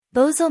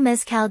Bozal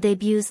Mezcal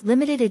debuts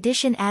limited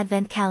edition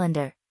advent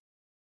calendar.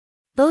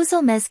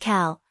 Bozal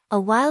Mezcal, a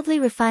wildly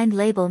refined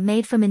label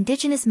made from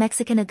indigenous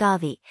Mexican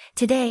agave,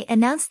 today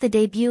announced the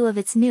debut of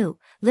its new,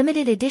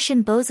 limited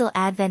edition Bozal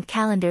advent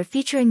calendar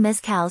featuring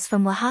mezcals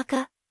from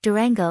Oaxaca,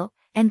 Durango,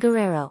 and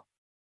Guerrero.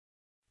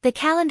 The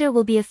calendar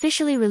will be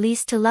officially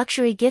released to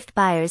luxury gift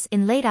buyers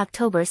in late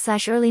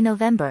October/early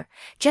November,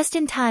 just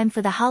in time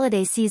for the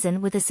holiday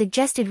season, with a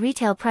suggested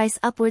retail price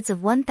upwards of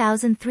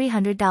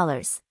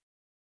 $1,300.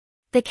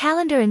 The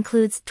calendar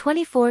includes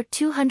 24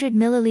 200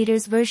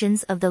 ml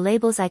versions of the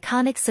label's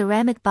iconic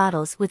ceramic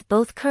bottles with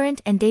both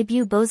current and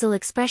debut Bozal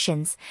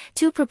expressions,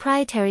 2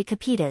 proprietary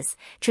capitas,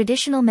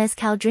 traditional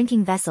mezcal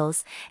drinking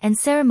vessels, and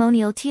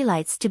ceremonial tea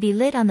lights to be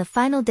lit on the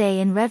final day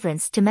in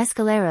reverence to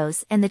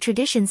mezcaleros and the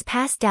traditions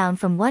passed down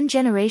from one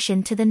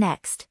generation to the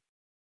next.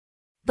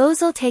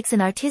 Bozal takes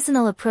an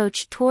artisanal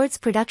approach towards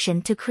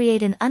production to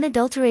create an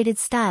unadulterated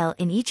style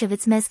in each of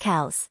its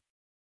mezcals.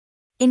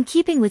 In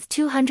keeping with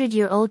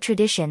 200-year-old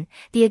tradition,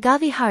 the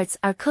agave hearts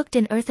are cooked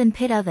in earthen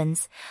pit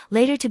ovens,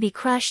 later to be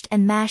crushed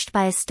and mashed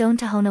by a stone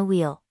tahona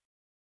wheel.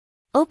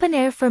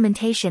 Open-air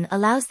fermentation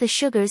allows the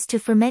sugars to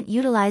ferment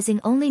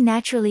utilizing only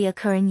naturally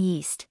occurring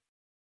yeast.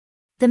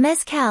 The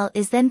mezcal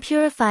is then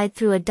purified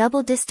through a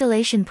double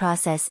distillation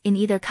process in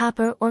either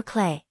copper or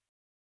clay.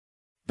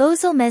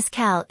 Bozal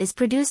Mezcal is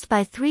produced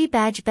by 3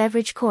 Badge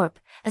Beverage Corp.,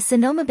 a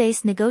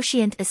Sonoma-based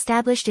negociant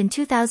established in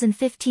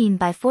 2015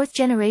 by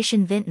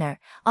fourth-generation vintner,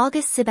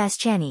 August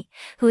Sebastiani,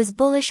 who is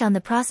bullish on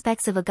the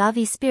prospects of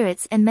agave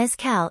spirits and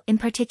mezcal in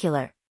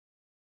particular.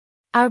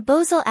 Our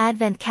Bozal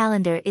Advent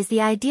Calendar is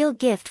the ideal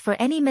gift for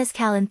any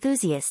mezcal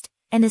enthusiast,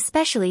 and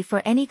especially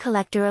for any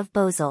collector of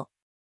Bozal.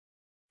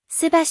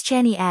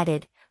 Sebastiani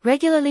added,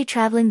 regularly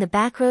traveling the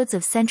backroads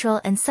of central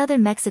and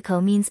southern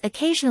Mexico means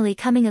occasionally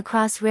coming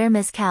across rare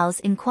mezcals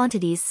in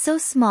quantities so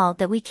small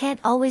that we can't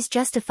always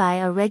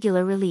justify our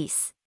regular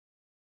release.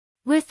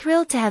 We're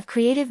thrilled to have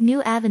creative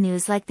new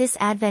avenues like this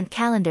advent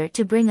calendar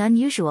to bring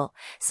unusual,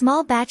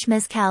 small batch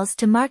mezcals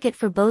to market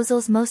for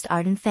Bozal's most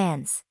ardent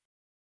fans.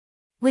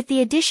 With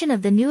the addition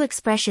of the new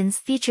expressions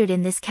featured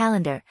in this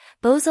calendar,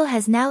 Bozal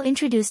has now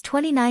introduced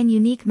 29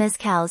 unique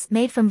mezcals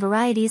made from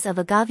varieties of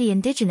agave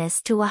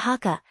indigenous to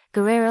Oaxaca,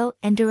 Guerrero,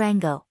 and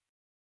Durango.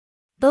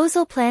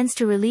 Bozal plans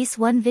to release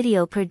 1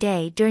 video per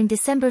day during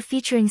December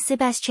featuring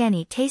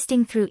Sebastiani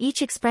tasting through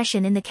each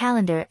expression in the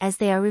calendar as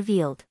they are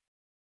revealed.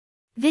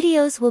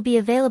 Videos will be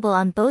available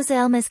on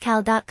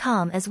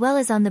bozalmezcal.com as well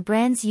as on the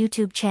brand's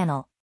YouTube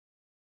channel.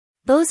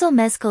 Bozal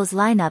Mezcal's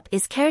lineup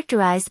is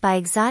characterized by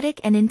exotic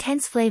and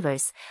intense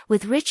flavors,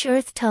 with rich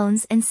earth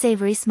tones and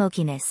savory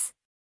smokiness.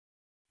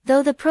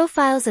 Though the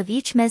profiles of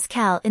each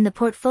mezcal in the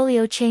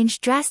portfolio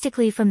change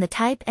drastically from the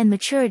type and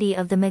maturity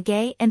of the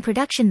maguey and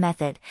production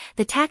method,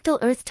 the tactile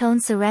earth-tone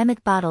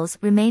ceramic bottles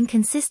remain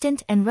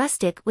consistent and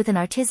rustic with an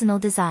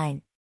artisanal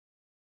design.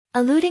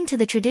 Alluding to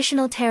the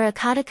traditional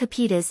terracotta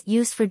capitas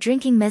used for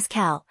drinking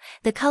mezcal,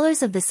 the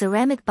colors of the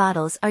ceramic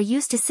bottles are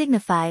used to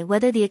signify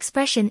whether the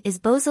expression is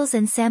Bozal's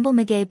Ensamble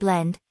Maguey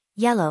Blend,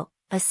 yellow,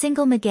 a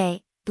single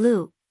maguey,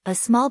 blue, a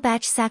small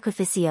batch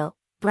Sacrificio,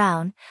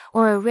 brown,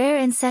 or a rare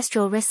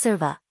ancestral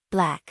Reserva,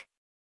 black.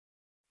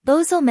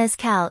 Bozal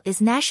Mezcal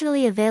is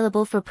nationally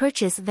available for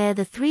purchase via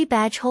the 3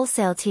 Badge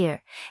wholesale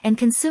tier, and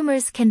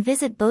consumers can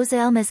visit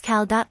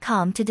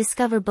bozalmezcal.com to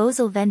discover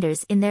Bozal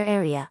vendors in their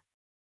area.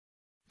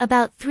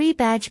 About 3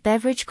 Badge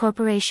Beverage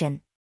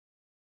Corporation.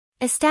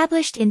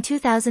 Established in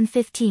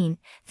 2015,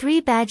 3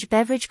 Badge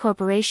Beverage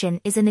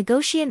Corporation is a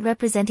negociant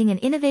representing an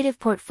innovative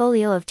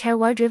portfolio of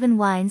terroir-driven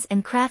wines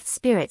and craft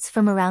spirits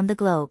from around the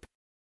globe.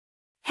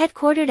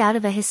 Headquartered out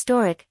of a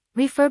historic,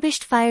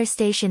 refurbished fire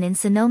station in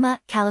Sonoma,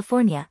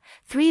 California,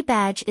 3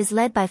 Badge is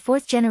led by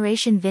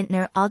fourth-generation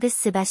vintner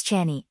August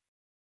Sebastiani.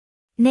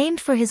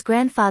 Named for his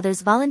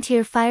grandfather's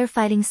volunteer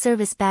firefighting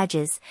service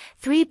badges,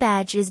 3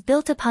 Badge is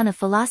built upon a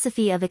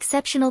philosophy of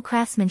exceptional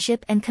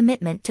craftsmanship and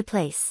commitment to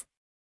place.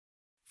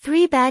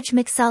 3 Badge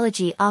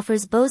Mixology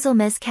offers Bozal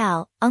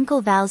Mezcal,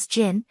 Uncle Val's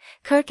Gin,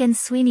 Kirk and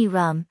Sweeney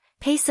Rum,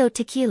 Peso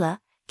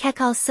Tequila,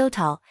 Kekal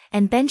Sotol,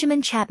 and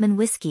Benjamin Chapman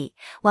Whiskey,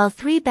 while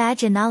 3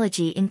 Badge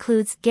Enology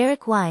includes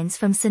Garrick Wines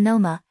from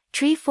Sonoma,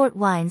 Tree Fort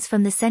Wines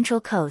from the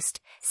Central Coast,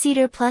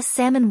 Cedar Plus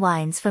Salmon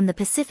Wines from the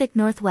Pacific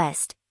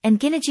Northwest, and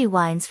Guinigi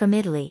Wines from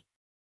Italy.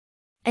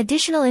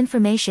 Additional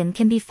information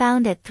can be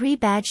found at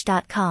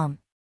 3badge.com.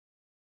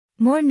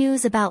 More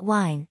news about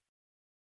wine.